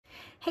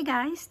Hey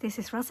guys, this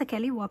is Rosa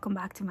Kelly. Welcome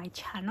back to my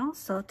channel.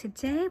 So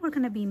today we're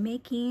going to be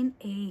making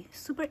a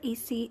super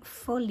easy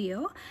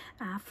folio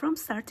from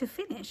start to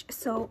finish.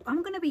 So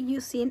I'm going to be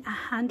using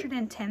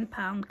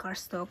 110-pound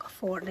cardstock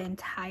for the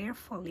entire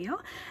folio,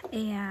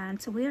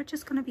 and we are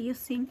just going to be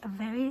using a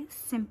very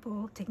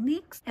simple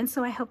techniques. And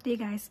so I hope that you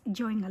guys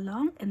join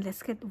along, and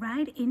let's get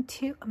right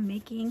into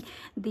making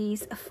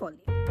this folio.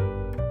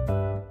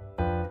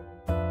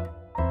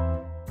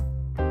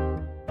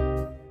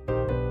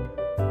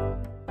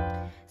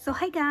 So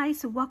hi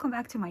guys, welcome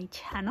back to my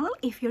channel.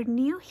 If you're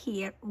new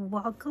here,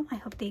 welcome. I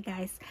hope that you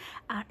guys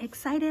are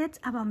excited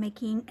about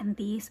making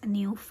this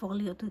new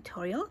folio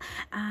tutorial,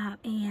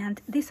 and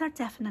these are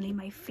definitely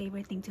my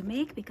favorite thing to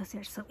make because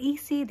they're so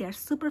easy, they're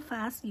super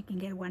fast. You can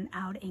get one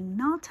out in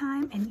no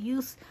time and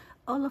use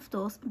all of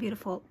those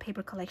beautiful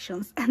paper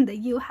collections that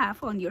you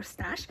have on your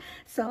stash.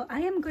 So I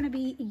am going to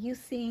be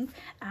using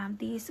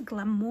this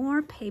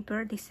Glamour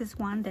paper. This is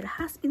one that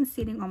has been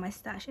sitting on my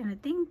stash, and I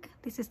think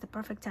this is the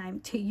perfect time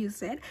to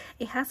use it.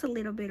 It has a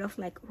little bit of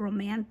like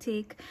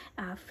romantic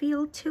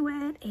feel to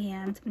it,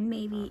 and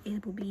maybe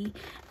it will be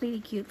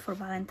really cute for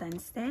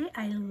Valentine's Day.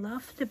 I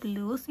love the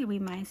blues. It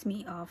reminds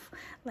me of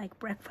like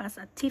breakfast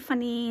at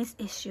Tiffany's.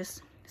 It's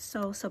just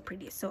so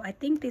pretty. So I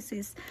think this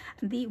is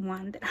the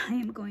one that I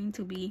am going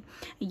to be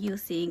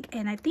using,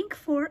 and I think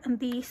for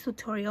this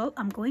tutorial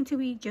I'm going to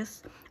be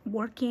just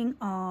working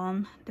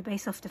on the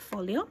base of the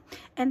folio,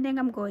 and then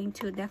I'm going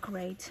to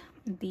decorate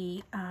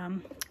the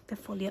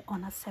folio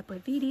on a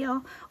separate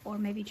video, or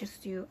maybe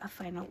just do a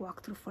final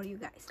walkthrough for you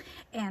guys.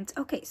 And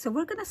okay, so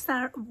we're gonna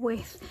start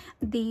with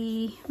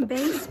the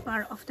base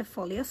part of the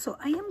folio. So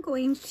I am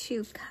going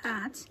to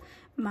cut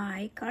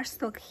my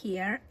cardstock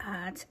here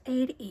at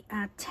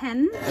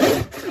 10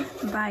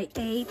 by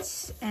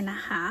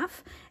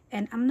 8.5,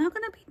 and I'm not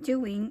gonna be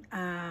doing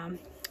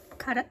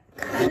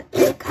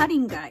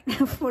cutting guide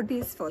for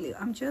this folio.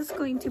 I'm just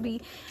going to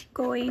be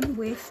going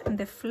with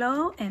the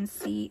flow and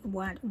see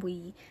what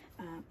we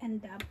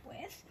end up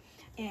with.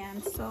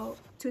 And so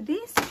to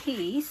this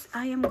piece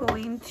I am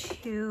going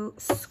to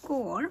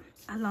score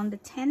along the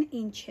 10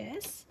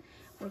 inches.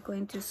 We're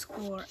going to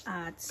score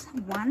at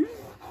 1,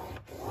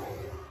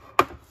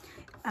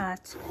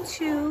 at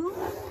 2,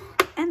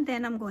 and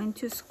then I'm going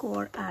to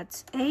score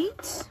at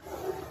 8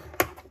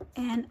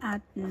 and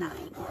at 9.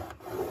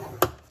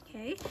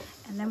 Okay,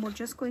 and then we're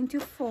just going to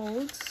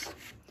fold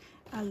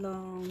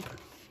along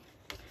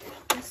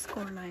the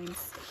score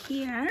lines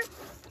here.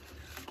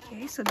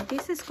 Okay, so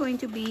this is going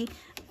to be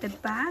the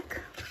back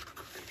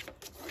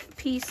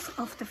piece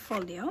of the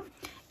folio,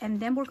 and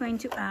then we're going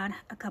to add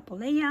a couple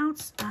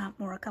layouts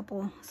or a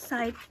couple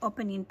side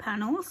opening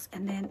panels,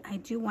 and then I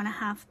do want to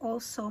have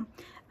also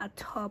a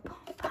top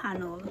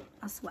panel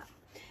as well.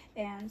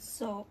 And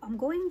so I'm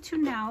going to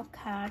now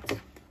cut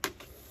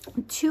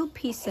 2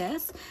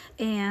 pieces,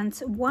 and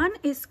one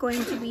is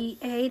going to be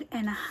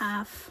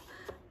 8.5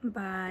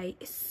 by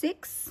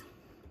 6,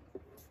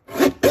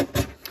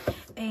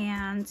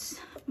 and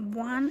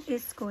one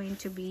is going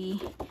to be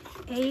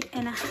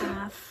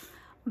 8.5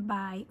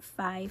 by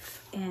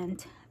 5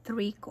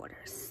 3/4.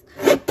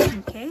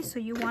 Okay, so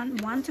you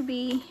want one to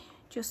be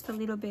just a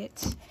little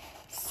bit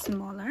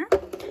smaller,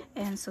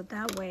 and so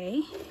that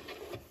way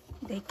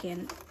they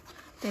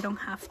don't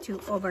have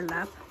to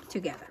overlap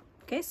together.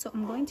 Okay, so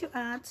I'm going to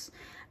add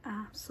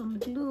some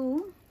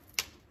glue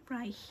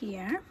right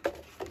here,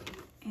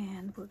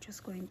 and we're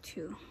just going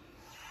to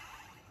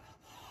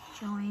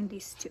join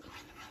these two.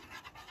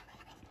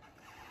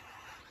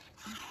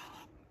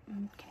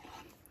 Okay,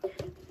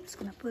 just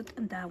gonna put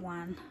that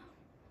one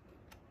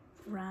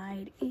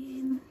right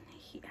in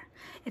here.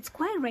 It's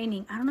quite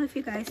raining. I don't know if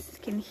you guys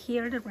can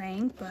hear the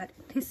rain, but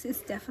this is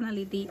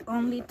definitely the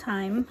only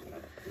time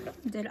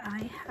that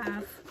I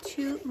have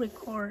to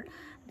record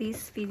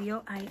this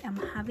video. I am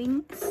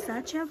having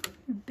such a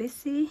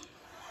busy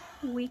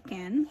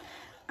weekend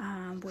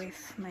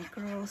with my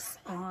girls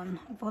on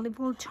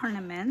volleyball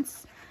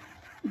tournaments.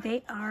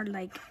 They are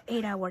like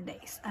 8-hour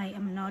days. I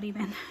am not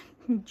even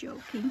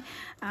joking.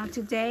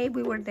 Today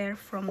we were there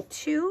from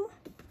 2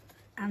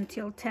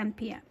 until 10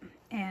 p.m.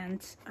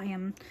 and I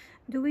am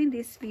doing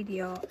this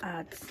video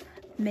at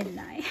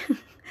midnight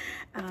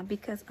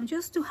because I'm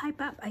just too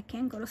hyped up. I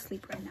can't go to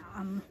sleep right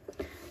now.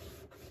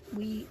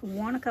 We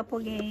won a couple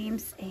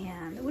games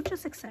and we're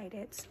just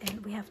excited,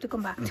 and we have to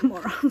come back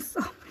tomorrow.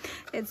 So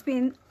it's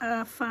been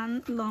a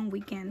fun long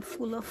weekend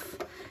full of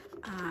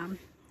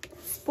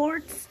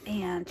sports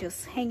and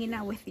just hanging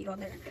out with the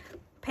other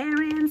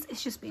parents.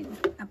 It's just been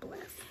a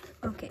blast.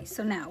 Okay,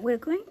 so now we're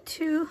going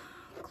to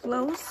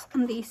close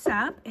this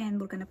up, and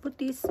we're gonna put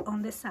this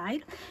on the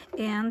side,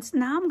 and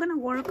now I'm gonna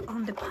work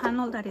on the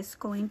panel that is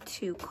going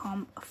to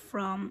come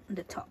from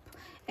the top.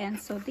 And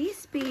so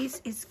this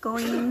piece is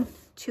going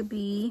to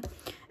be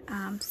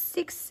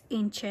 6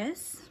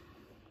 inches,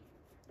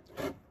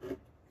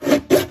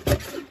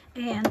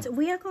 and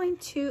we are going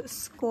to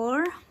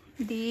score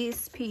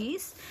this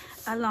piece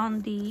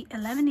along the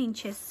 11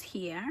 inches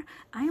here.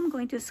 I am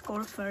going to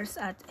score first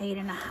at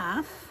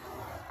 8.5.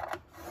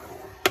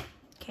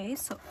 Okay,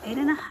 so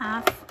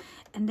 8.5,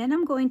 and then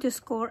I'm going to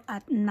score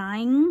at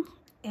 9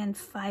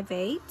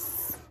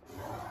 5/8.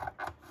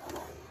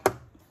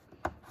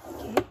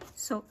 Okay,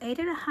 so 8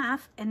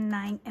 1/2 and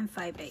 9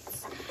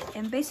 5/8.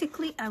 And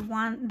basically I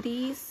want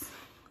this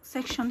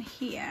section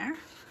here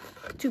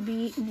to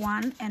be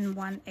 1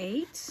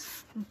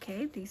 1/8.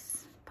 Okay,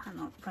 this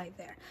panel right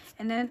there,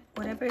 and then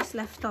whatever is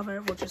left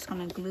over we're just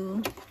gonna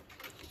glue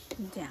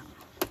down.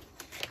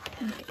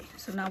 Okay,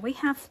 so now we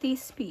have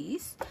this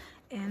piece,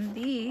 and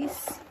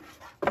this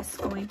is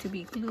going to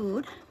be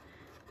glued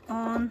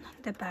on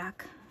the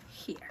back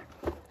here.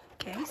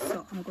 Okay,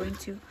 so I'm going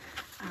to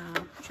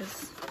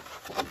just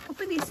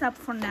open this up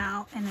for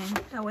now, and then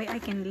that way I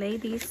can lay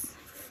this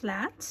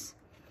flat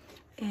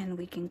and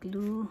we can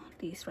glue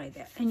this right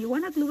there. And you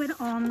want to glue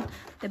it on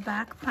the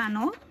back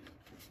panel.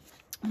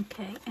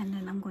 Okay, and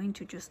then I'm going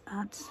to just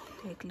add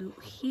the glue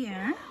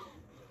here.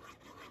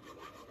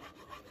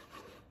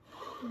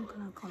 I'm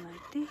gonna go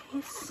like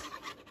this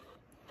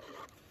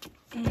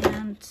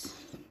and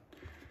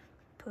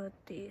put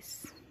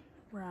this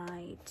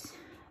right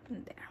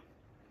there.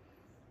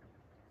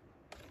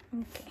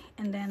 Okay,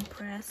 and then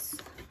press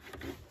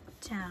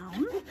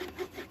down.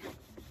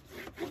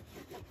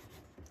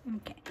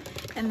 Okay,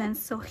 and then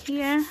so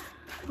here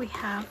we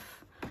have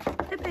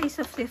the base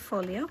of the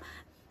folio.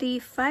 The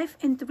 5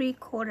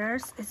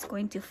 3/4 is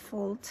going to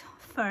fold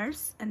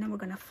first, and then we're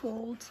gonna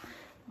fold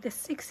the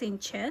 6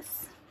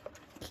 inches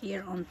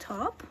here on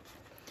top,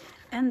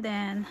 and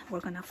then we're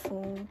gonna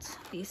fold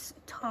this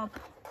top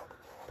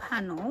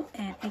panel,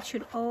 and it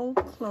should all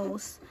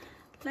close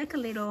like a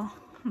little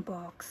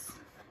box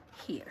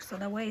here, so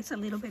that way it's a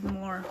little bit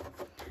more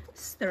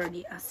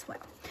sturdy as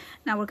well.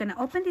 Now we're gonna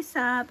open this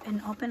up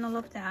and open all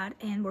of that,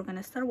 and we're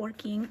gonna start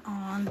working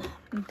on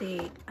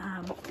the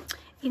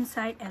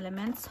inside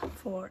elements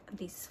for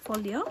this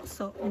folio.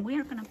 So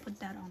we're gonna put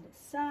that on the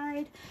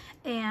side,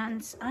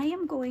 and I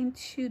am going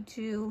to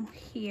do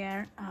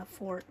here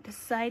for the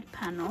side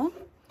panel.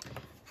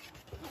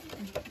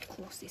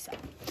 Close this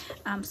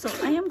up. So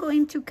I am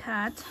going to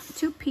cut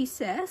 2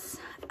 pieces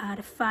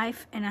at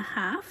 5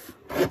 1/2.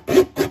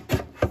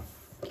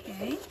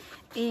 Okay,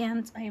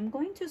 and I am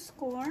going to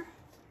score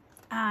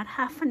at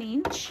 1/2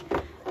 inch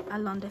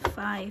along the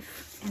 5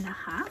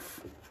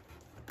 1/2.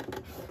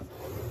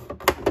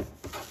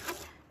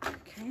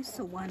 Okay,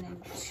 so 1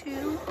 and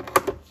 2,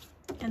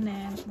 and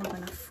then we're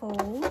gonna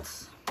fold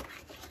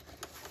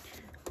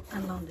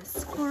along the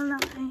score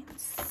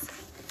lines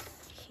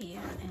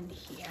here and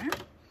here,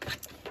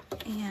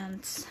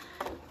 and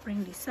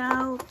bring this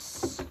out,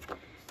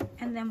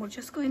 and then we're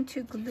just going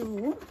to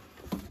glue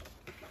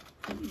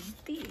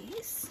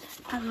these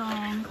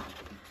along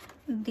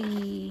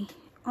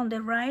on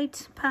the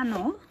right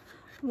panel,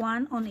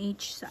 1 on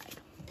each side.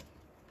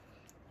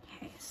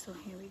 Okay, so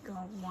here we go,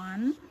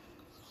 1,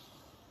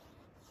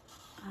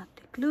 add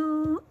the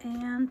glue,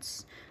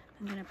 and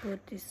I'm gonna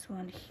put this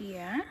one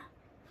here.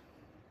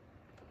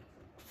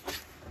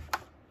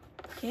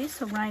 Okay,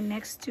 so right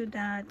next to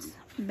that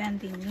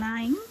bending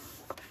line,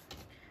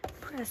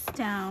 press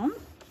down,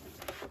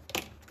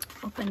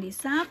 open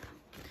this up,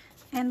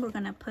 and we're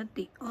gonna put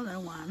the other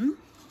one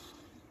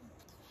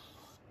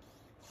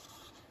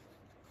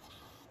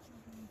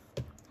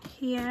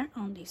here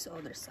on this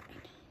other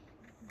side.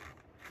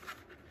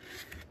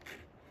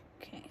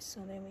 Okay,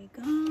 so there we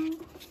go,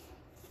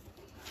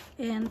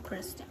 and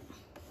press down.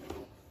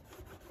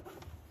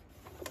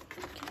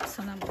 Okay,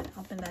 so now I'm gonna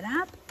open that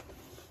up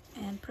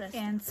and press,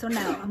 and so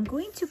now I'm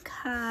going to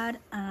cut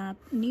a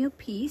new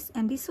piece,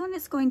 and this one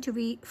is going to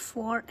be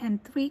 4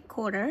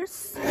 3/4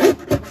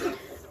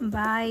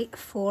 by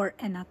 4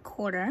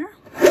 1/4,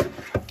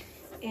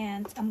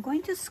 and I'm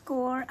going to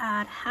score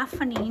at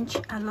 1/2 inch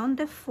along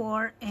the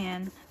 4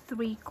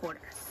 3/4.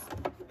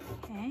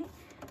 Okay,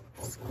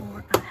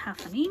 score at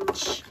 1/2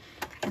 inch,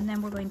 and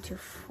then we're going to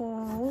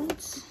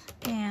fold,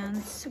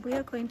 and we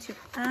are going to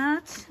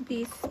add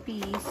this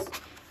piece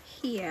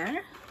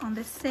here on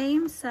the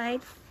same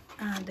side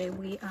that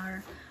we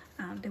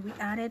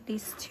added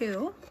these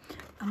two.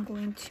 I'm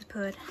going to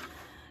put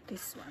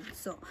this one,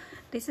 so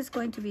this is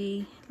going to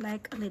be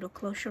like a little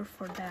closure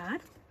for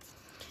that,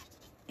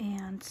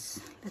 and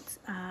let's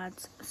add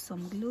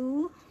some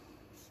glue,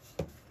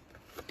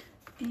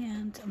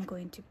 and I'm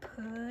going to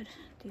put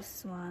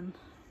this one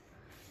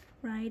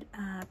right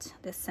at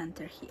the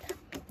center here.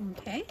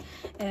 Okay,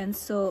 and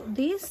so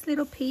this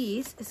little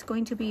piece is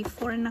going to be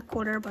 4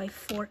 1/4 by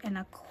 4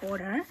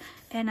 1/4,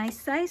 and I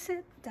size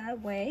it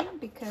that way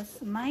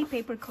because my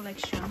paper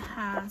collection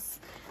has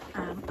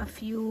a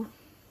few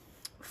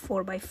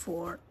 4 by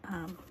 4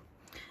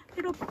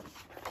 little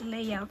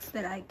layouts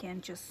that I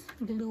can just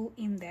glue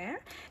in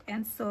there,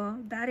 and so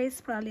that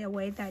is probably a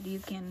way that you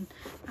can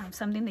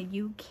something that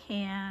you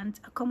can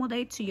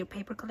accommodate to your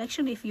paper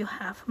collection. If you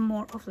have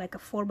more of like a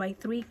 4 by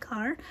 3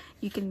 card,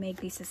 you can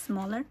make this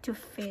smaller to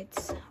fit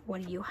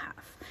what you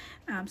have.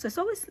 So it's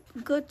always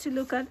good to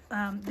look at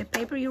the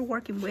paper you're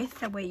working with,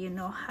 that way you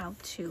know how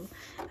to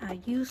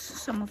use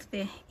some of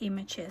the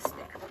images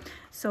there.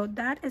 So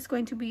that is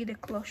going to be the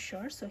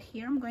closure. So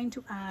here I'm going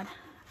to add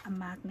a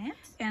magnet.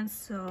 And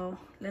so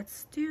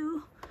let's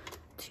do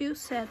 2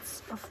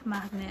 sets of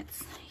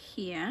magnets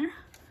here.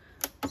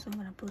 So I'm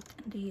gonna put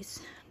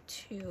these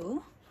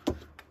 2.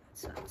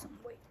 Let's add some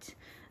weight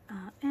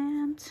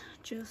and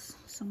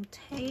just some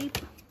tape.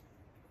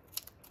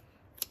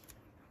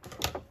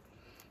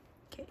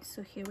 Okay,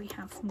 so here we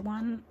have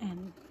 1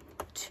 and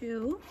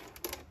 2,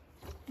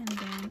 and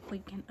then we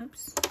can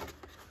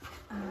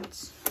add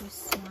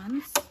these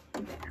ones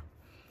there.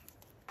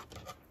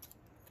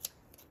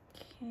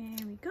 Okay,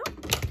 we go.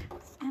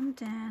 And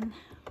then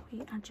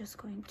we are just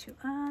going to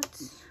add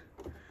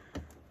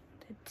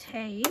the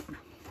tape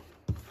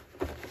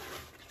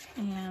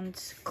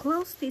and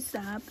close this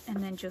up,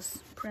 and then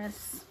just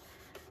press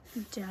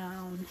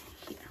down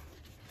here.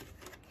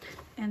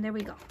 And there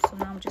we go. So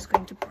now I'm just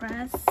going to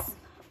press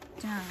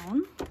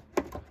down,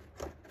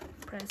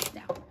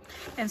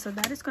 and so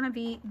that is going to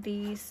be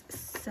these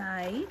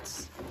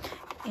sides.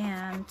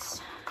 And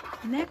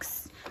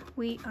next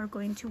we are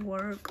going to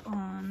work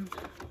on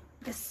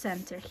the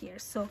center here.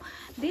 So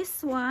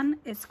this one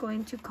is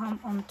going to come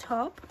on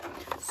top.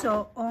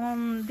 So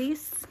on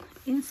this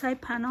inside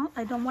panel,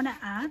 I don't want to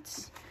add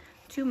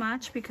too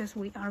much because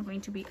we are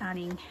going to be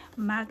adding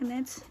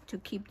magnets to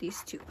keep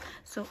these 2.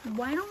 So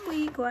why don't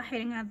we go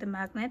ahead and add the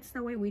magnets,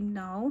 that way we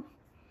know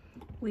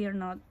we are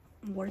not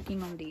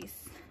working on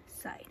this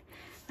side.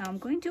 Now I'm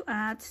going to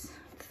add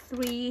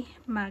 3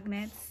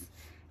 magnets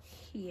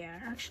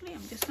here. Actually,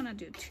 I'm just gonna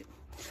do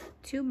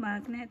 2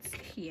 magnets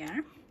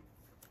here,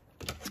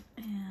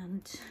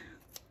 and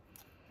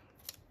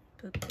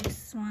put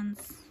these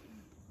ones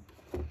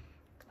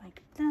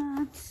like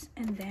that,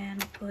 and then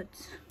put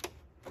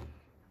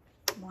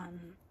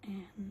 1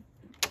 and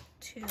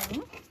 2.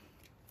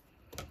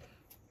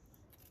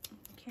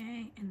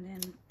 Okay, and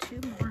then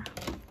 2 more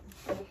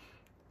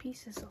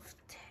pieces of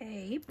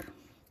tape.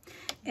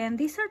 And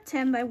these are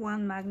 10 by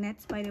 1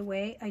 magnets, by the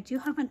way. I do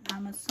have an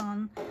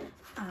Amazon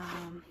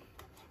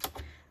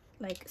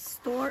like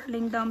store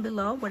link down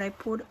below where I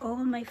put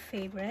all my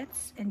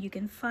favorites, and you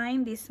can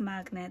find these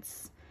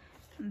magnets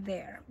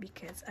there,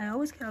 because I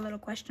always get a lot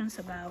of questions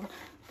about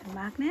the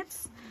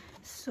magnets.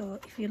 So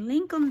if you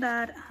link on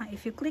that,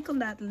 if you click on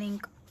that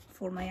link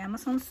for my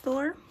Amazon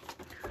store,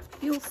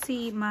 you'll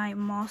see my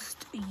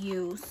most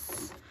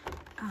used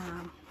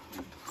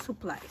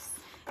supplies.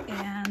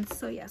 And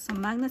so yeah, so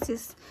magnets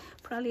is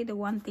probably the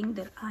one thing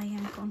that I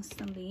am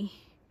constantly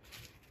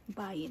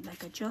buying.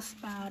 Like I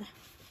just bought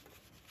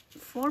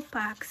 4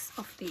 packs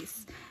of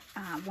these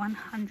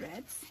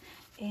 100s,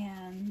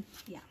 and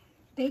yeah,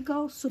 they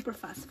go super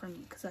fast for me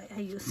because I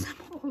use them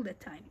all the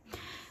time.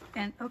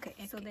 And okay,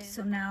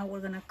 so now we're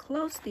gonna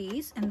close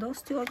these, and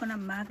those 2 are gonna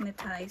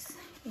magnetize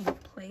in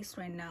place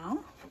right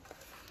now.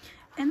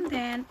 And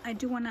then I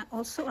do want to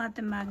also add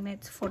the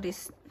magnets for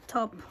this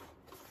top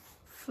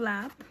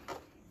flap.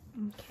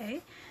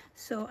 Okay,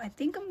 so I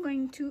think I'm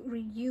going to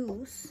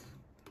reuse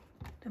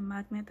the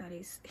magnet that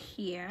is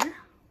here,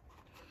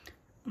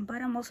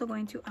 but I'm also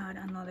going to add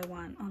another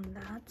one on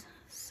that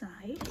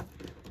side.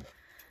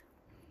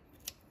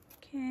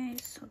 Okay,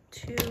 so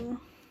 2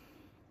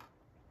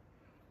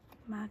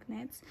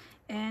 magnets,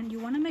 and you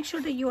want to make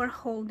sure that you are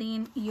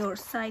holding your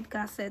side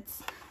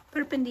gussets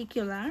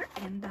perpendicular,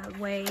 and that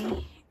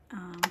way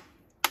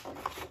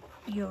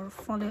your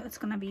folio is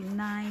gonna be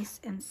nice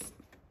and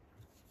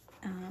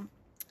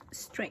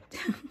straight.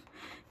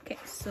 Okay,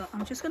 so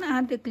I'm just gonna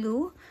add the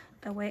glue,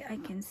 that way I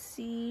can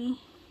see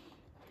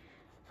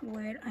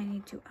where I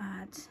need to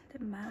add the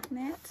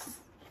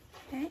magnets.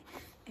 Okay,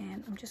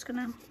 and I'm just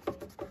gonna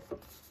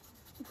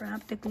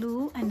grab the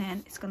glue, and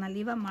then it's gonna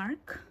leave a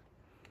mark.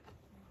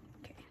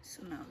 Okay,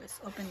 so now let's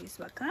open this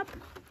back up,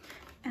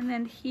 and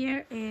then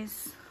here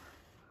is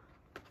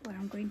where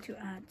I'm going to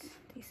add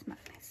these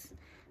magnets.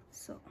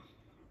 So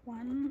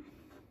 1,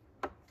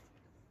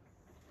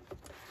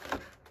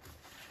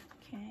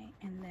 okay,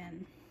 and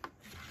then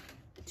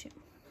 2.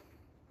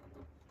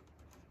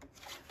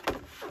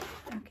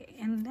 Okay,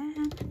 and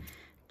then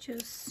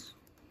just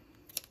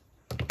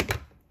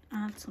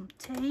add some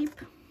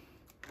tape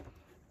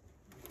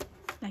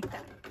like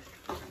that,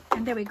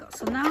 and there we go.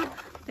 So now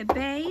the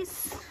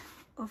base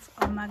of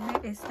our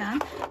magnet is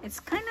done. It's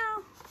kind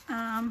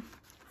of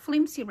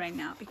flimsy right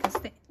now because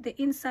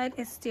the inside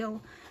is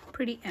still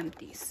pretty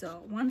empty.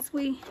 So once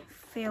we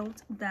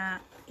filled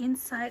that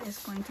inside, is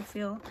going to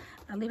feel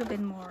a little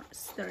bit more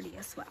sturdy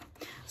as well.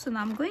 So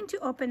now I'm going to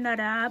open that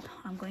up.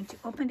 I'm going to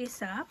open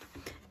this up,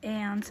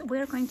 and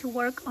we're going to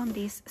work on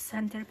this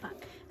center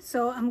part.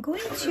 So I'm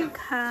going to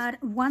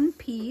cut 1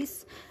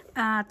 piece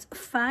at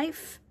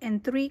 5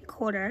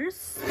 3/4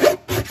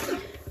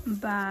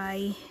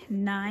 by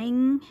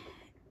 9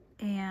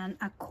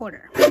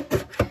 1/4,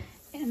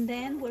 and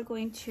then we're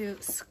going to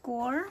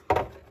score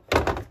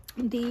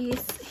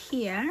these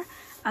here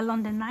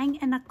along the 9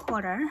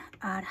 1/4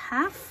 at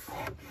half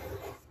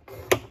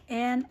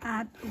and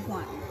at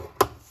 1,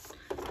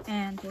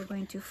 and we're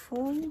going to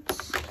fold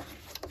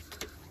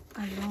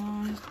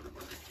along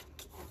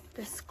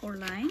the score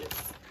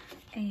lines,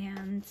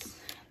 and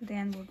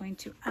then we're going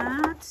to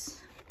add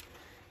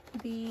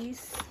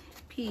these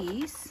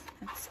piece.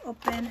 Let's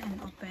open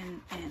and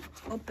open and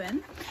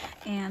open,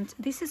 and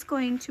this is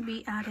going to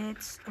be added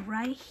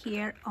right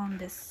here on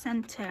the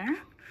center.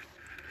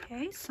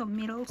 Okay, so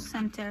middle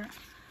center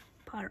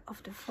part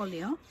of the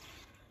folio.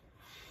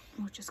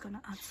 We're just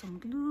gonna add some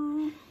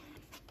glue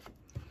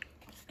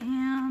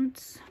and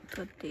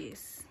put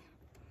this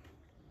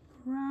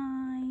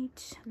right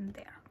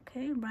there.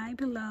 Okay, right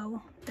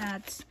below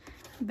that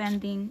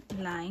bending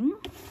line,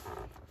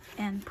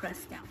 and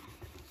press down.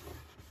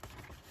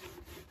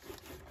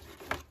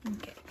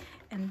 Okay,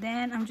 and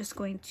then I'm just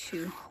going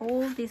to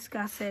hold this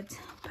gusset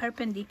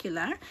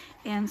perpendicular,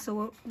 and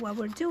so what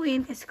we're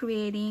doing is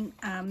creating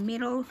a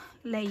middle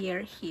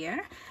layer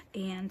here,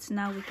 and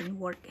now we can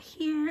work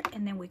here,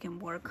 and then we can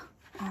work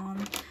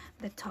on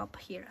the top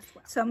here as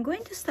well. So I'm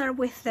going to start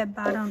with the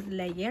bottom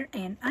layer,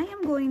 and I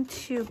am going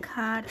to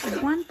cut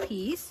one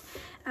piece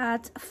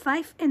at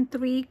 5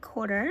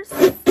 3/4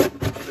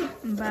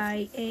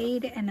 by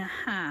 8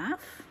 1/2.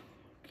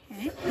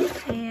 Okay,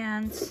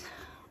 and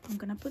I'm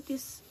gonna put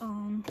this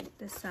on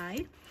the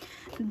side.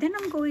 Then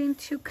I'm going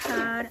to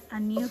cut a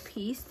new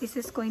piece. This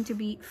is going to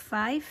be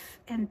 5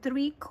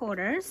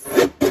 3/4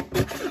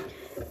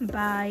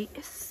 by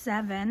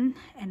 7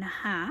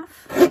 1/2.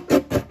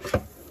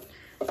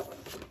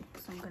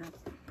 So I'm gonna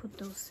put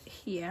those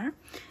here,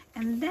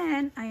 and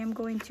then I am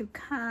going to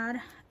cut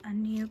a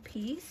new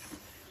piece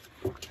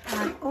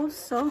at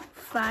also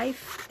 5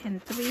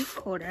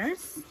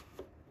 3/4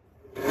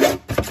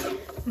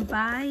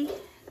 by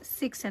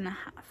 6 1/2.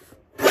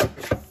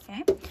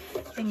 Okay,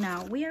 and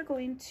now we are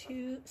going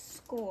to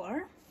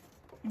score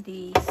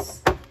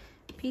these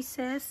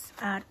pieces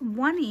at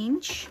 1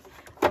 inch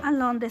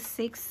along the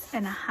 6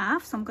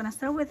 1/2. So I'm gonna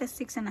start with the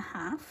 6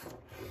 1/2.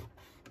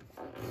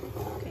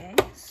 Okay,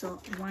 so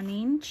 1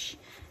 inch.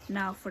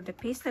 Now for the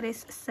piece that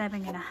is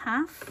 7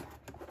 1/2,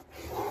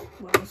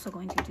 we're also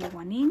going to do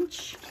 1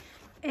 inch,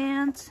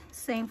 and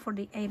same for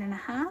the 8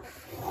 1/2.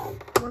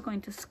 We're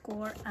going to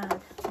score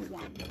at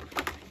 1,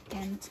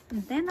 and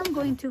then I'm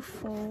going to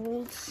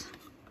fold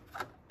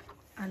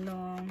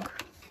along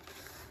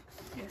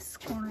the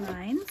score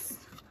lines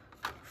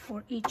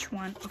for each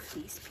one of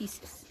these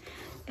pieces.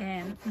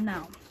 And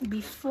now,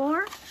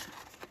 before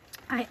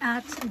I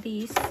add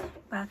this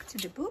back to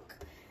the book,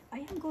 I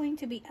am going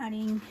to be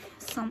adding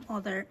some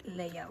other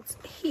layouts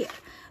here.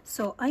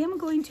 So I am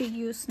going to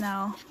use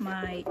now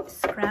my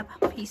scrap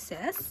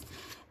pieces,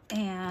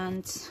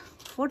 and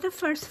for the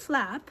first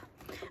flap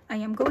I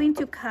am going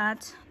to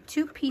cut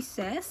 2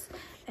 pieces,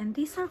 and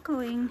these are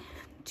going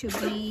to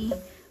be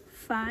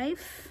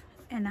 5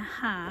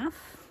 1/2.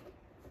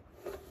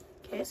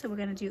 Okay, so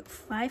we're gonna do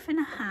 5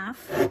 1/2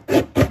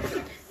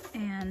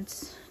 and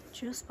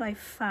just by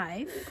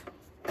 5.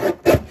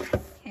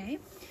 Okay,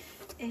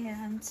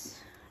 and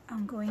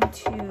I'm going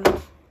to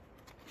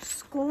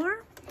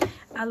score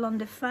along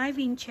the 5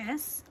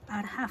 inches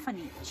at 1/2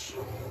 inch.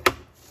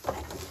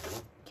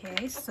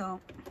 Okay, so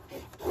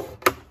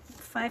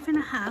 5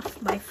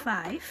 1/2 by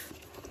 5,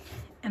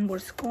 and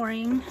we're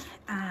scoring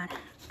at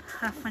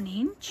 1/2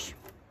 inch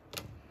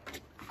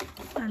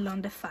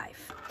along the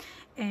 5.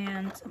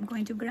 And I'm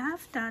going to grab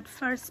that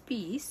first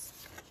piece,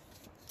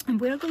 and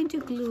we're going to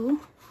glue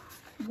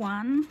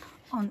one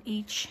on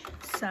each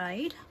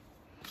side.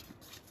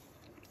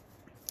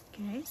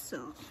 Okay,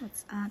 so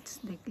let's add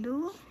the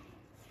glue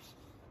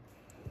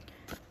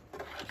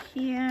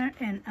here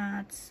and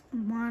add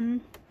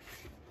one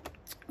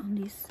on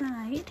this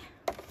side,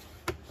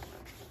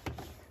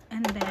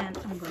 and then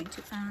I'm going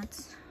to add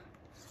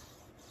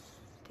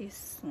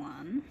this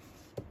one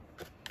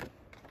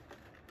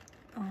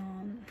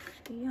on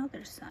the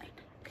other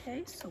side.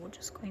 Okay, so we're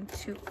just going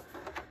to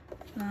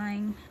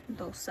line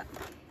those up,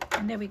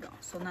 and there we go.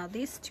 So now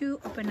these two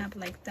open up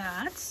like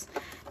that,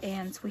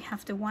 and we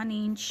have the 1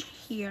 inch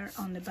here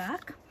on the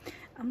back.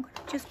 I'm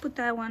gonna just put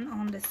that one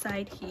on the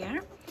side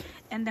here,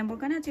 and then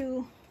we're gonna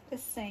do the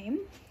same.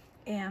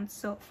 And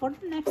so for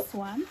the next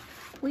one,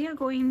 we are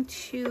going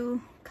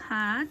to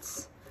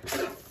cut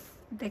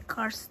the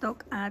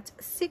cardstock at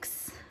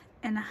 6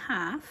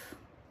 1/2,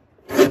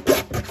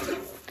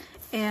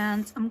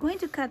 and I'm going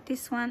to cut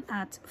this one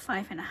at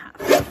 5 1/2.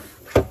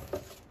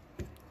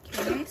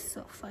 Okay,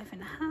 so 5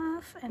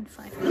 1/2 and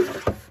 5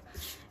 1/2,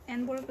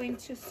 and we're going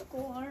to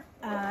score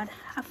at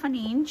 1/2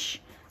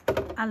 inch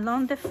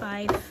along the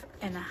 5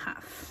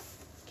 1/2.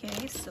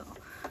 Okay, so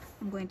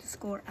I'm going to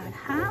score at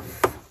 1/2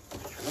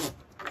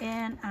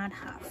 and at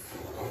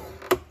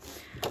 1/2,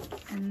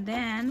 and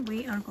then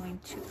we are going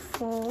to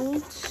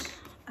fold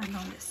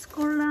along the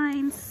score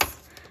lines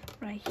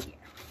right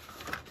here.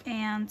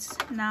 And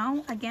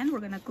now again,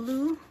 we're gonna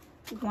glue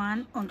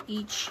one on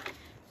each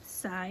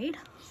side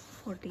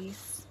for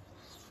this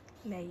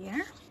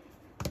layer,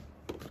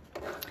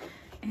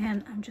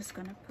 and I'm just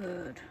gonna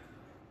put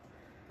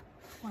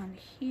one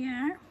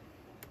here.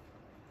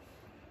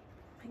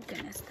 My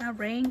goodness, that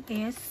rain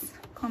is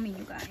coming,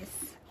 you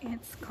guys,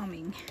 it's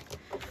coming.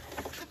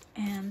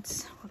 And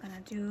we're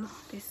gonna do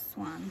this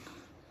one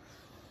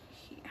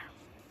here.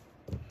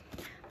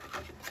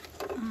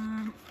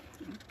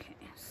 Okay,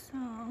 so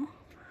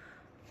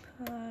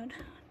put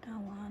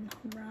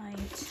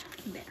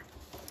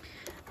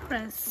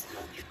press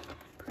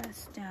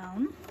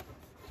down.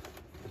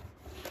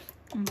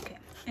 Okay,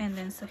 and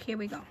then so here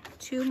we go,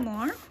 2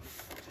 more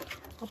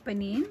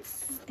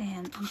openings,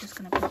 and I'm just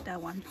gonna put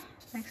that one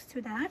next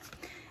to that,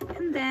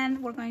 and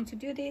then we're going to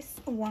do this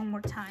one more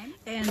time.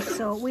 And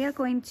so we are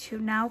going to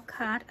now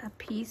cut a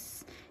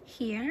piece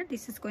here.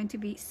 This is going to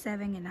be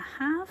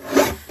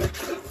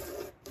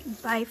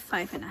 7.5 by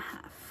 5.5.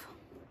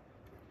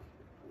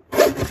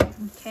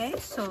 Okay,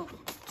 so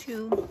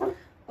 2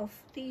 of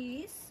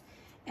these,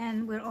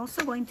 and we're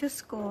also going to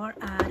score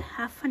at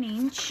 1/2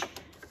 inch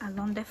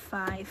along the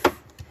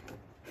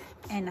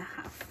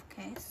 5.5.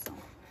 Okay, so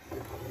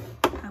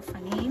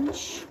 1/2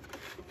 inch,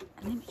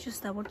 and let me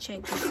just double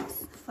check, this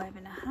is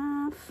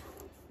 5.5.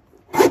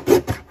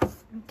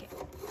 Okay,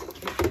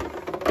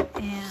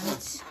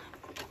 and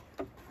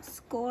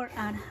score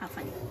at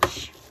 1/2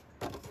 inch.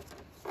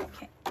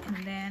 Okay, and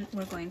then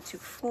we're going to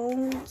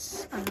fold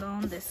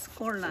along the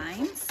score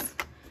lines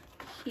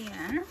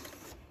here,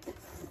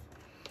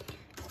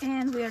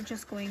 and we are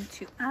just going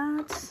to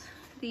add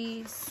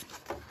these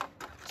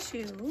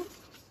 2,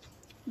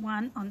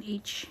 1 on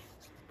each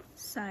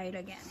side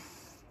again.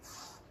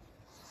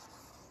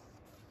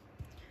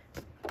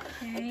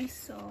 Okay,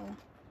 so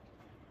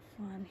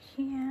 1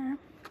 here,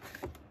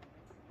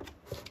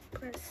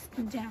 press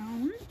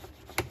down,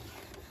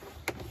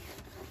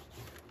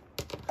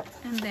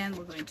 and then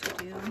we're going to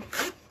do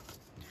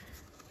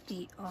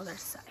the other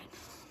side.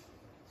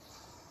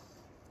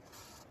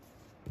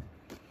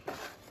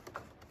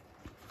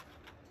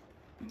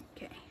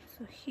 Okay,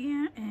 so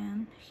here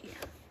and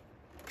here,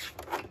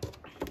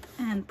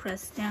 and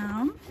press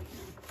down.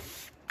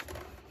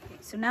 Okay,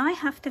 so now I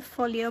have the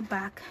folio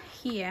back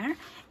here,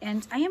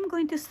 and I am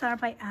going to start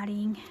by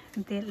adding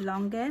the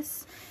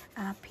longest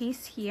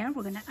piece here.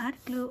 We're going to add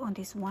glue on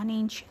this 1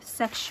 inch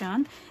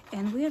section,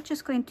 and we are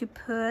just going to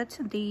put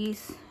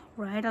these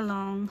right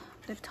along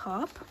the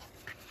top.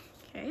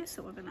 Okay,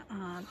 so we're going to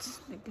add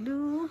the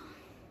glue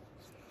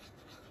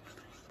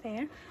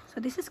there. So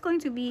this is going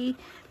to be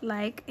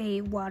like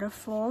a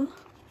waterfall.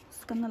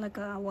 It's kind of like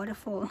a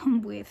waterfall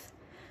with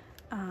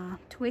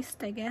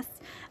twist, I guess,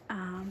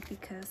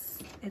 because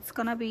it's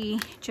gonna be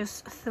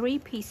just 3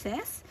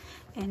 pieces,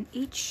 and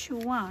each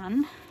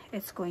one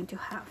is going to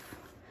have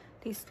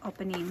these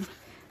opening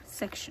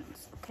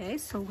sections. Okay,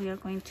 so we are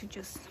going to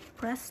just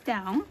press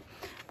down.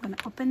 I'm gonna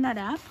open that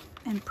up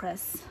and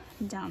press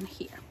down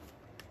here.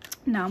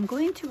 Now I'm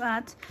going to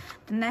add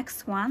the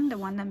next one, the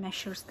one that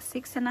measures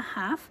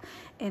 6.5,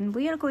 and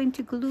we are going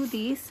to glue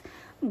this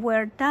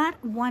where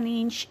that 1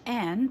 inch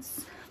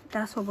ends.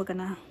 That's what we're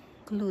gonna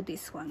glue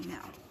this one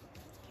now.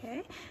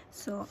 Okay,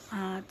 so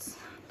add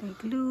the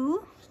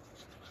glue.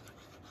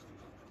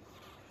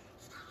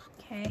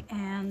 Okay,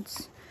 and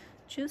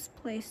just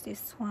place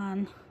this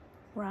one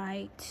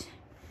right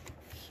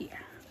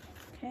here.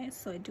 Okay,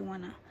 so I do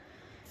want to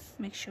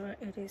make sure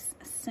it is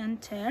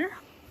center.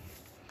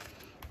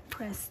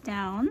 Press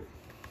down.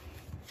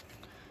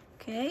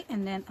 Okay,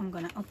 and then I'm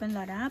gonna open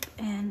that up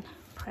and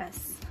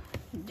press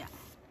down,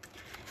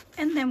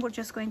 and then we're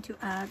just going to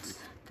add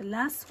the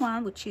last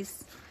one, which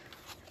is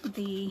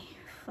the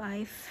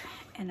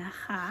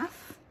 5.5,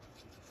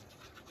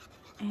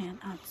 and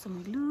add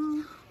some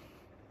glue,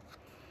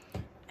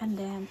 and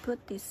then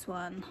put this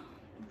one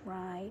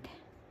right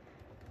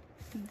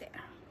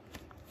there.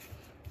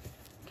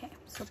 Okay,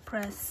 so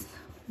press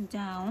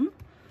down.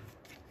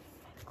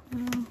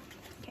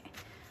 Okay,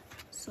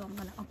 so I'm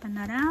gonna open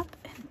that up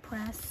and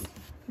press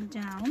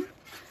down,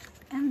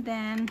 and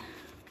then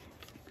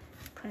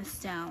press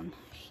down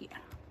here.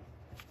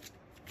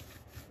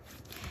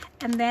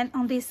 And then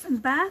on this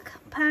back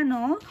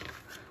panel,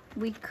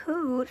 we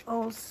could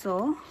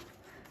also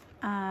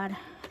add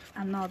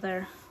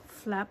another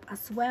flap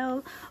as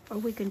well, or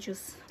we can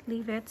just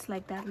leave it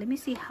like that. Let me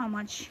see how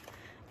much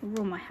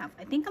room I have.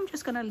 I think I'm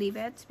just gonna leave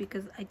it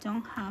because I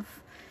don't have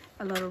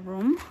a lot of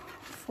room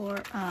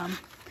for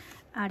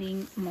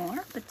adding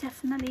more, but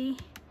definitely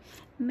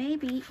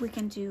maybe we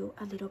can do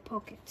a little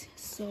pocket.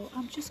 So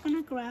I'm just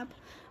gonna grab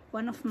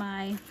one of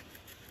my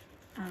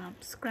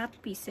scrap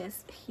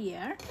pieces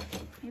here,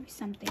 maybe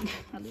something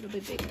a little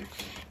bit bigger,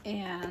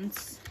 and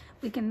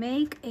we can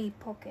make a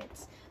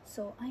pocket.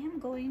 So I am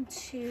going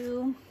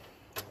to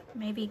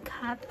maybe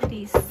cut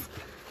this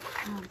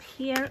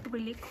here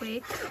really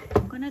quick.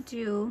 I'm gonna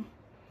do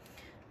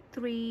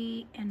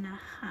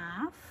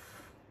 3.5,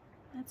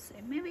 let's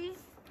say maybe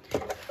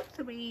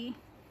 3,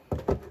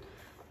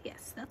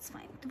 yes, that's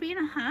fine,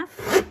 3.5,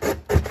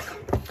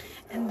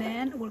 and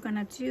then we're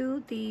gonna do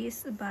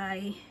this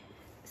by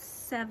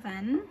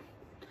 7,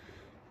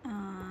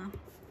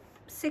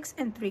 6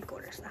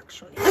 3/4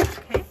 actually.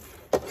 Okay,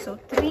 so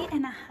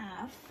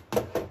 3.5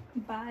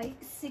 by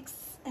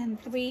 6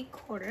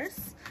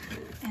 3/4,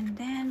 and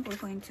then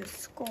we're going to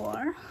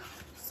score.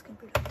 Let's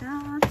get rid of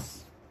that.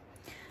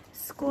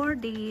 Score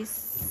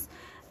this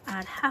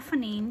at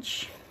 1/2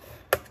 inch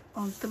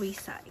on 3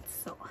 sides.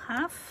 So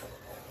half,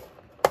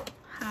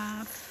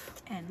 half,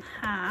 and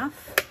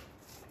half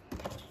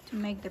to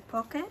make the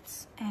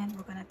pockets, and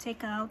we're gonna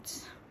take out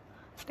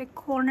the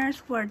corners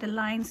where the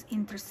lines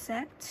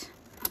intersect.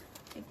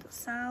 Take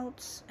those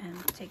out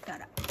and take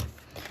that out.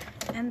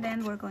 And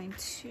then we're going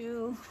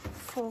to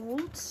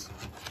fold, let's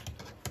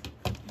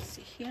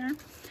see here,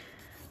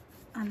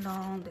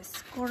 along the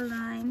score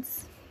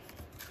lines.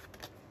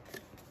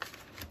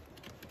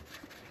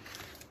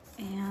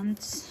 And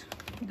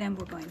then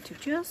we're going to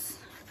just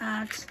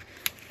add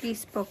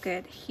this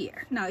pocket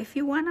here. Now, if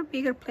you want a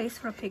bigger place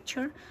for a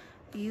picture,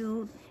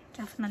 you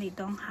definitely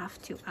don't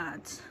have to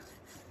add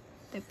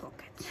the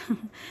pocket.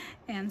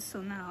 And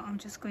so now I'm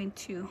just going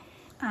to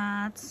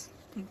add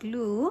the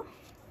glue,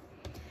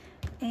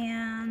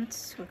 and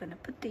we're gonna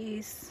put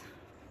this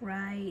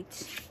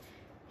right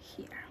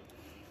here.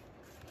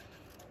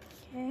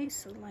 Okay,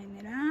 so line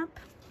it up,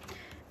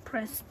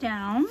 press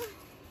down,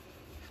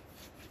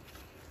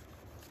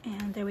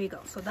 and there we go.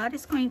 So that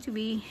is going to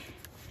be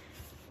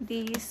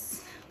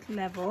this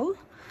level,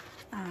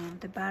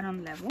 the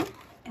bottom level,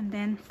 and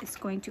then it's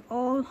going to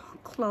all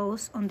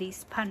close on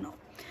this panel.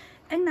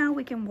 And now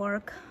we can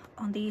work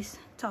on this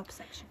top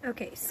section.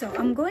 Okay, so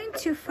I'm going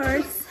to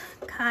first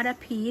cut a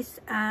piece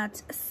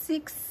at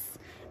 6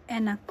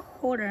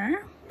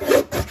 1/4,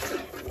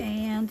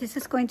 and this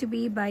is going to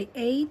be by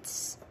 8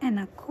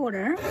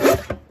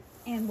 1/4,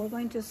 and we're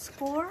going to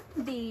score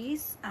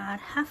these at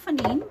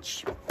 1/2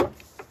 inch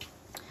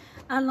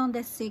along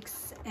the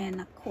 6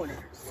 1/4.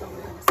 So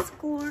we're going to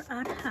score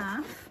at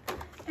half,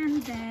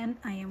 and then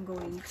I am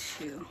going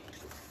to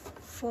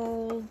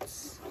fold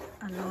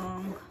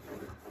along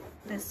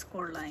the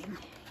score line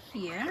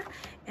here,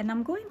 and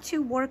I'm going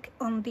to work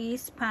on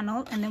this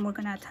panel, and then we're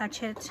going to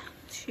attach it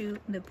to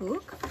the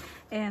book.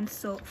 And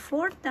so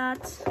for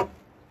that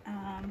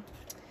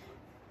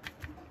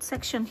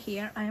section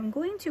here, I am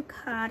going to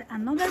cut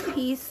another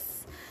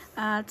piece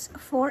at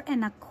 4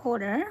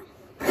 1/4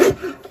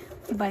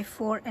 by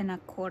 4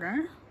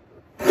 1/4.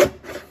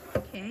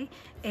 Okay,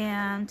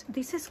 and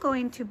this is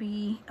going to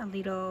be a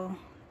little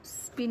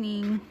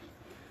spinning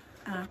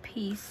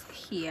piece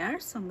here,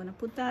 so I'm going to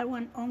put that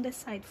one on the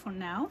side for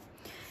now,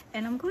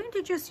 and I'm going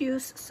to just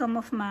use some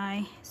of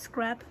my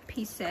scrap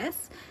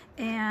pieces,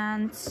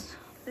 and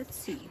let's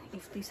see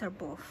if these are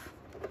both.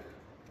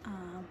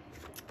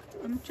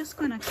 I'm just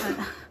gonna cut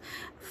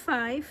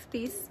 5,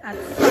 this at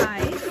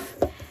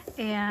 5,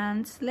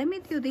 and let me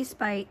do this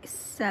by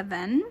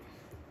 7.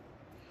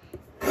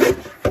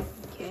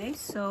 Okay,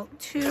 so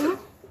 2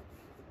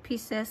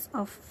 pieces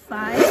of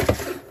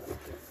 5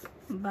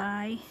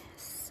 by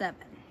 7.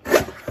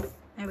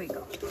 There we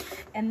go.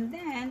 And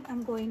then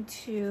I'm going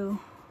to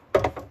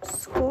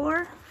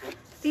score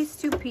these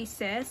 2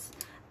 pieces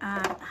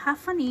at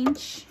 1/2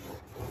 inch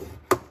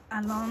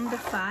along the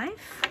 5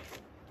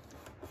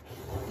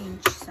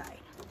 inch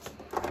side,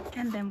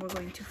 and then we're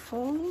going to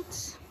fold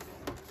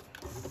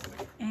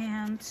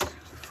and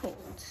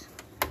fold.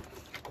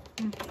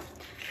 Okay,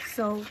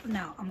 so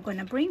now I'm going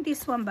to bring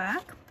this one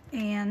back,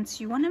 and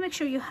you want to make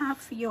sure you have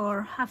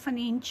your 1/2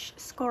 inch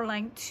score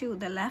line to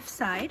the left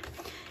side,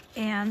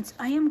 and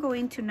I am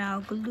going to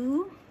now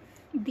glue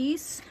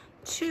these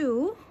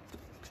 2,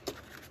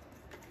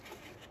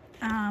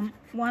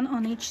 one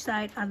on each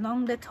side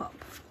along the top.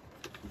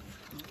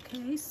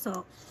 Okay,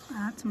 so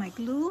that's my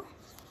glue,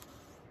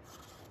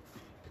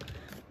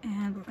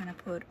 and we're gonna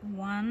put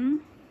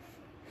 1,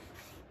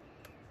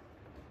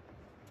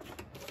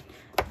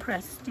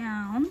 press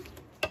down,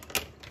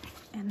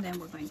 and then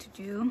we're going to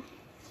do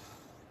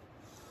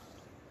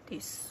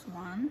this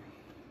one,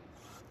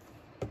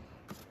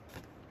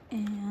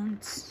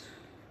 and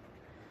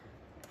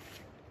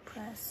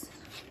press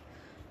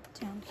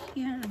down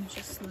here and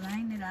just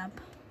line it up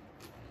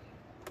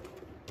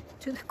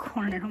to the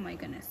corner. Oh my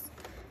goodness,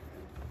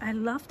 I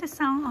love the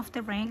sound of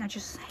the rain. I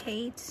just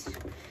hate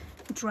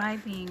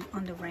driving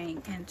on the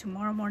rain, and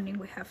tomorrow morning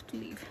we have to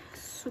leave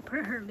super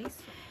early.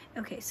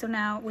 Okay, so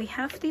now we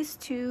have these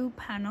 2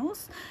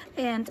 panels,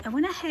 and I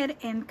went ahead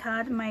and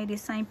cut my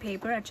design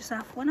paper. I just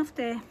have one of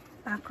the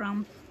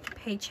background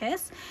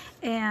pages,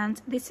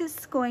 and this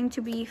is going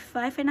to be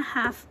 5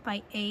 1/2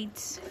 by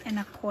 8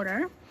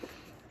 1/4,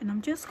 and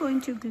I'm just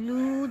going to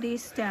glue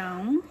this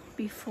down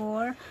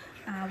before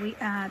we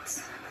add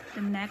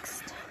the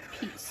next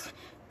piece.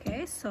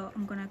 Okay, so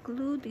I'm gonna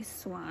glue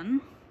this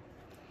one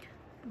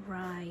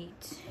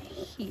right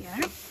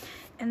here,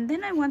 and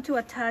then I want to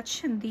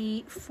attach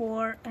the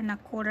 4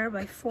 1/4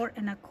 by 4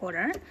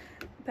 1/4,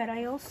 but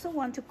I also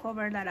want to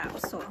cover that up,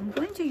 so I'm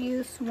going to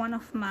use one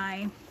of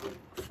my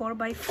 4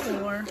 by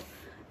 4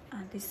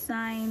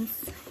 designs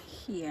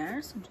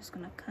here. So I'm just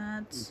gonna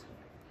cut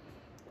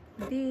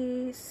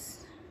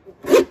this,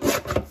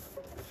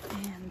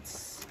 and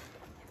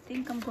I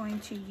think I'm going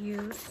to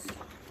use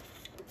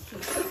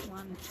this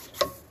one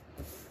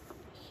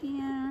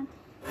here.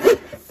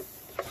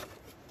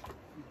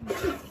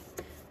 Okay,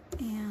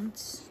 and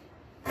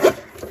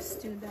let's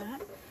do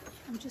that.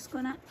 I'm just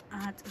gonna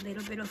add a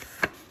little bit of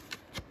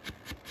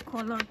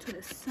color to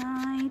the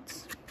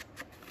sides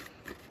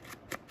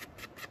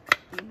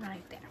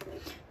right there.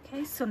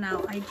 Okay, so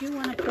now I do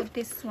want to put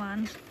this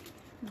one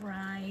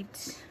right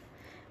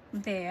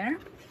there.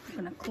 I'm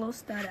gonna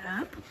close that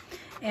up,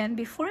 And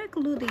before I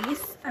glue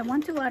this, I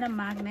want to add a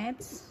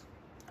magnet,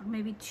 or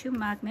maybe 2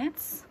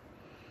 magnets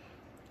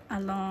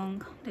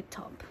along the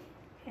top.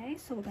 Okay,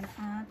 so we're gonna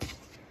add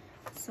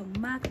some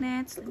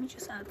magnets. Let me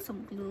just add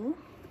some glue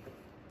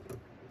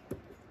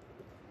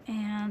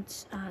and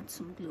add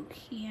some glue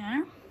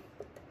here,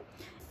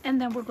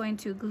 and then we're going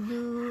to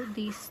glue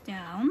this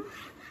down.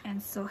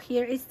 And so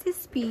here is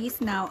this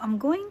piece. Now I'm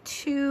going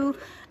to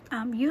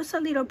use a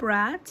little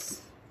brad,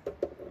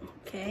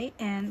 okay,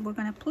 and we're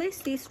gonna place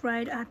this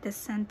right at the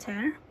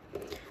center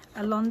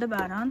along the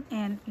bottom,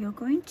 and you're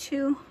going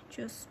to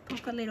just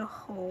poke a little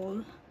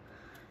hole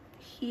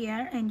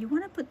here, and you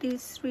want to put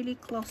this really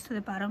close to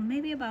the bottom,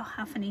 maybe about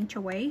 1/2 inch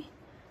away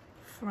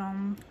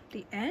from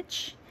the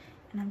edge.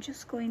 And I'm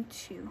just going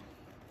to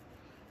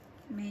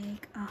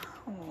make a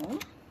hole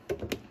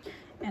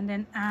and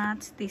then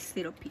add this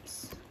little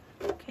piece,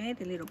 okay,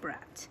 the little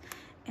brad.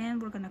 And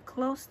we're gonna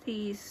close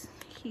these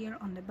here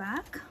on the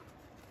back.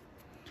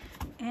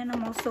 And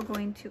I'm also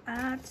going to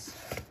add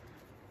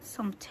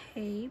some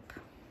tape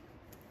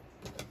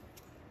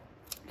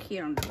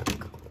here on the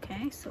back.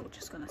 Okay, so we're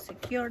just gonna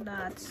secure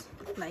that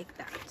like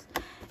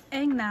that.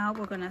 And now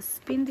we're gonna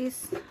spin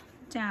this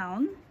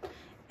down,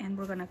 and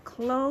we're gonna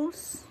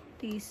close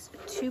these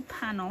 2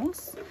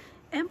 panels,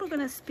 and we're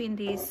gonna spin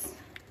this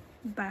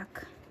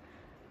back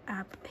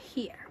up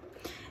here.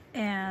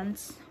 And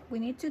we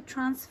need to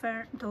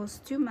transfer those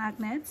 2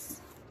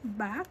 magnets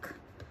back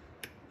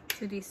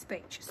to this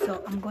page.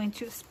 So I'm going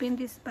to spin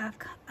this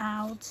back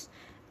out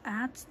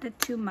at the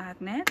 2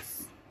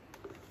 magnets,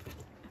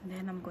 and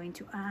then I'm going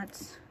to add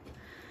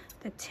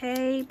the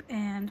tape,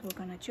 and we're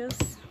gonna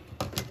just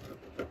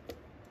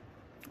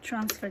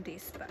transfer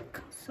this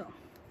back. So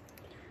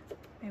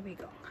there we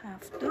go,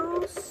 have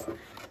those.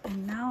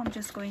 And now I'm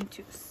just going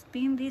to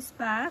spin this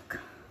back,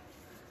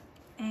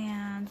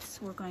 and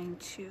we're going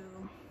to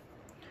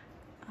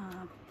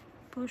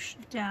push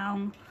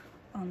down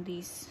on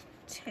this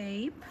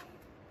tape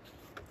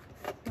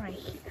right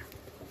here.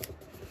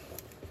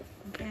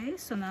 Okay,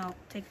 so now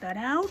take that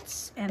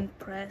out and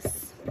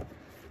press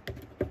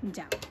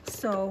down.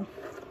 So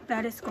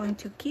that is going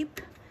to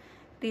keep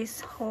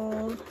this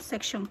whole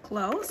section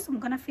closed. I'm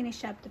gonna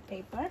finish up the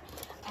paper,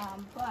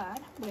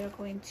 but we're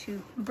going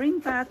to bring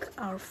back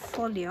our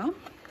folio,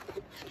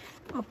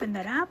 open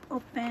that up,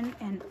 open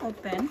and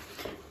open,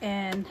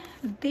 and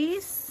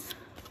this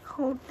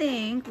whole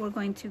thing we're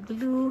going to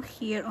glue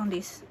here on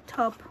this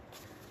top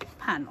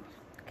panel.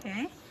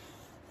 Okay,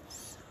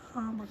 so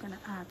we're gonna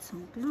add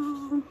some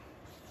glue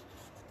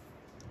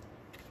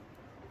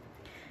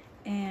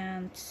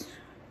and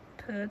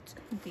put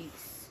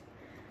this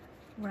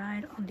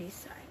right on this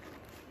side.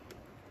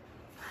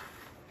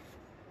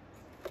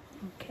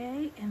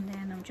 Okay, and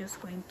then I'm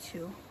just going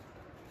to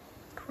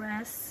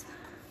press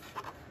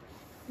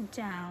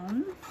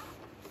down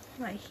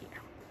right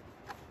here.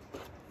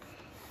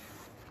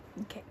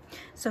 Okay,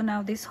 so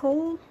now this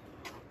whole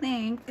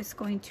thing is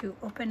going to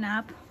open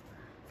up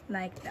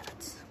like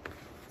that.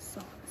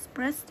 So let's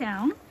press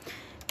down,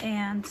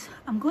 and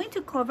I'm going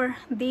to cover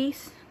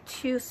these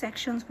 2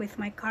 sections with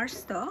my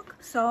cardstock.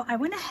 So I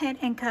went ahead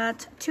and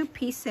cut 2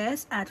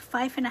 pieces at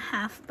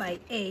 5.5 by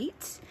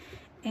 8,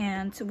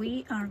 and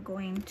we are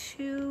going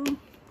to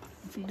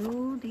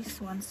glue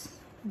these ones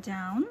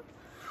down.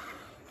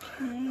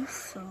 Okay,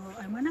 so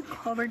I'm gonna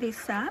cover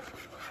this up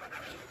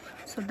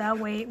so that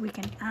way we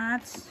can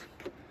add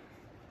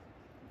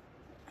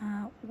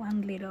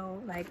one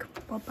little like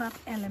pop-up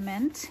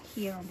element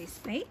here on this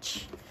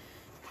page.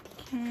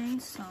 Okay,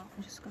 so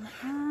I'm just gonna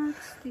add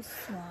this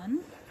one.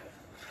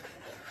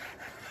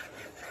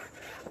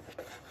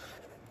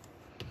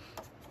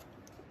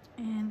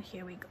 And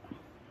here we go.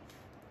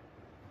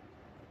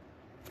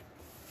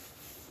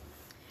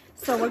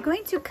 So we're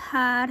going to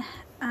cut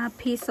a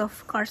piece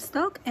of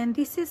cardstock, and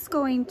this is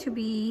going to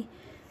be,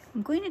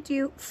 I'm going to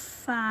do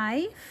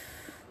 5,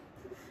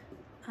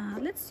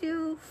 let's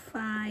do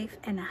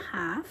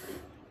 5.5,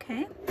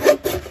 okay?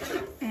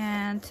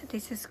 And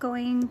this is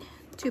going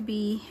to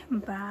be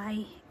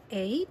by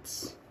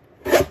 8,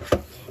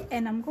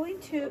 and I'm going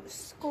to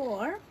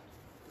score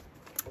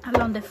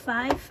along the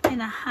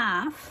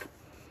 5.5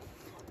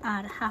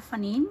 at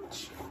 1/2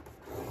 inch,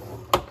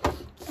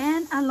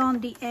 and along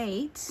the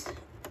 8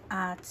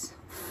 at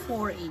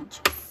 4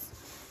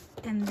 inches.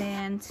 And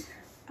then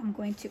I'm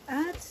going to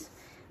add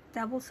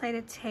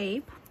double-sided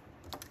tape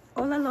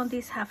all along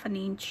this 1/2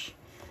 inch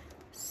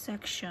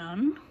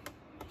section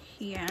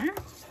here.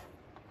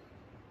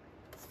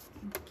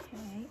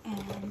 Okay,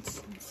 and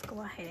let's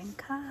go ahead and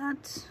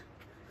cut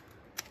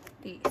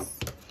this.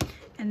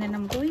 And then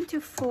I'm going to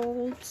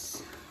fold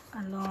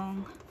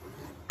along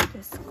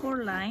the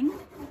score line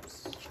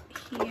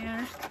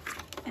here,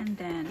 and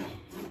then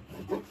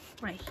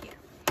right here.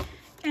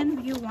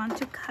 And you want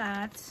to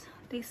cut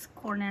these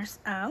corners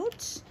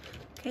out,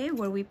 okay,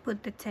 where we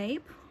put the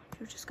tape.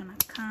 You're just gonna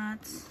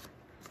cut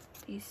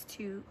these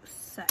 2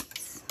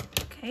 sides.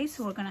 Okay,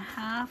 so we're gonna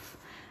have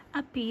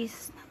a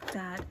piece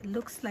that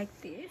looks like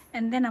this.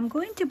 And then I'm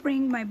going to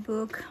bring my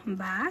book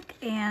back,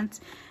 and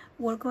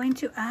we're going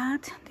to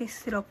add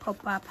this little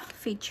pop-up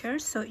feature.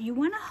 So you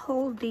want to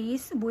hold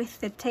these with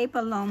the tape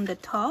along the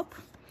top,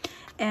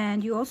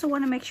 and you also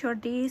want to make sure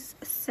this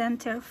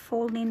center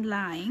folding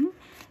line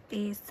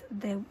is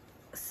the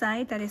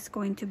side that is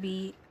going to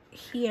be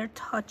here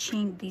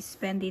touching this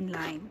bending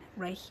line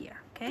right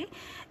here. Okay,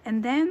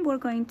 and then we're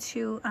going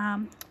to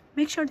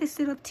make sure this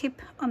little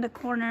tip on the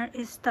corner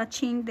is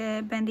touching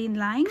the bending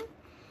line.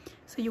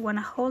 So you want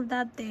to hold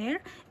that there,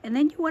 and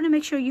then you want to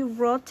make sure you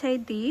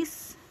rotate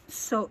this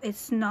so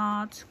it's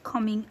not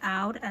coming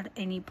out at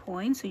any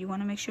point. So you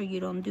want to make sure you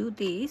don't do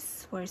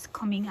this where it's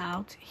coming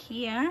out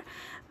here,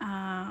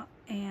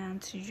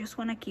 and you just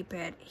want to keep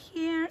it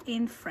here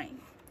in frame.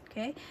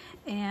 Okay,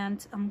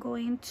 and I'm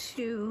going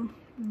to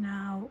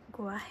now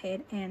go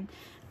ahead and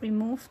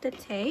remove the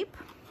tape,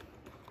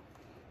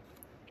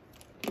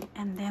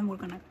 and then we're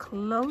gonna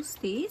close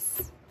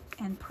this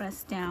and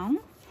press down,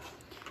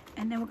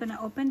 and then we're gonna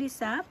open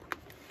this up,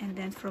 and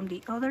then from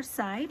the other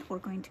side we're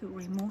going to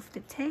remove the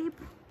tape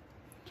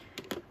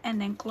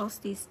and then close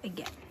this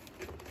again.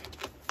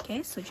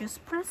 Okay, so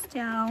just press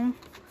down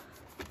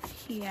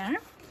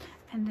here,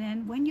 and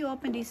then when you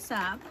open this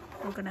up,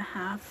 we're gonna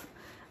have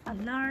a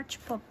large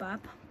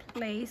pop-up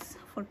place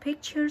for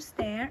pictures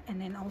there, and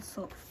then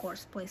also of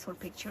course place for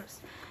pictures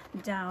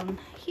down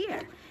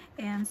here.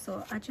 And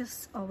so I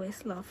just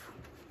always love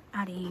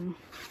adding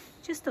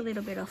just a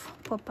little bit of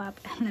pop-up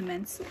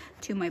elements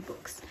to my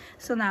books.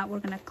 So now we're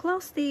gonna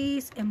close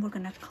these, and we're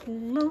gonna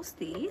close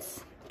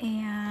these,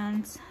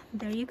 and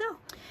there you go.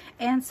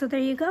 And so there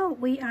you go,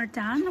 we are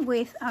done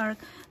with our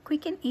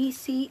quick and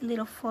easy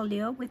little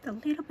folio with a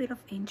little bit of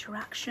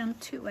interaction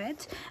to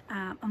it.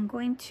 I'm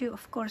going to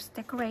of course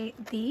decorate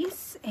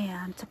these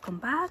and to come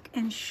back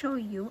and show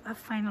you a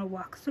final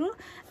walkthrough,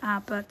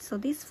 but so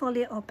this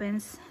folio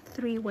opens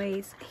 3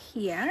 ways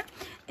here,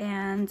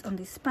 and on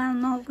this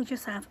panel we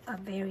just have a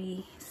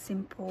very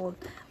simple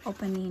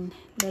opening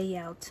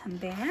layout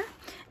there,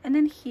 and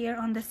then here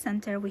on the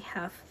center we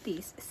have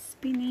this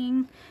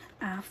spinning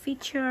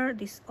feature.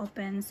 This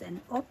opens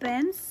and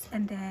opens,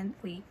 and then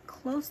we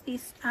close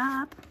this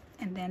up,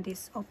 and then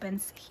this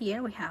opens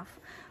here. We have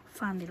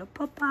fun little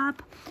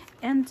pop-up,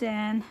 and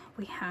then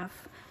we have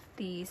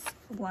these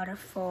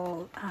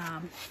waterfall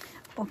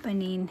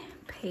opening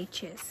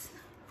pages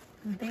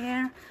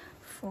there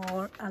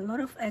for a lot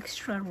of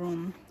extra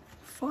room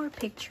for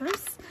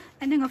pictures,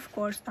 and then of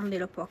course a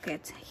little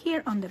pocket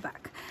here on the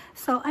back.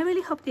 So I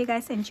really hope you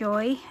guys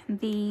enjoy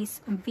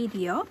this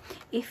video.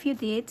 If you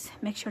did,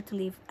 make sure to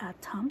leave a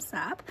thumbs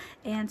up,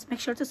 and make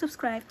sure to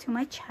subscribe to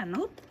my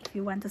channel if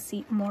you want to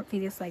see more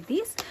videos like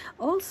this.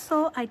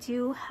 Also, I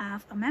do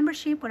have a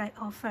membership where I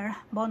offer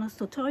bonus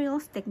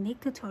tutorials,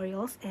 technique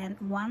tutorials, and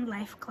 1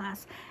 live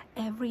class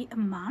every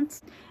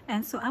month,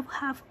 and so I will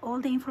have all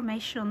the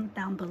information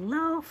down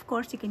below. Of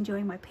course, you can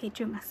join my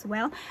Patreon as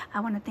well. I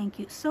want to thank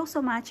you so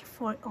much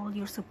for all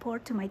your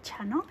support to my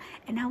channel,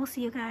 and I will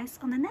see you guys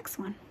on the next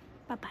one.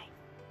 Bye bye.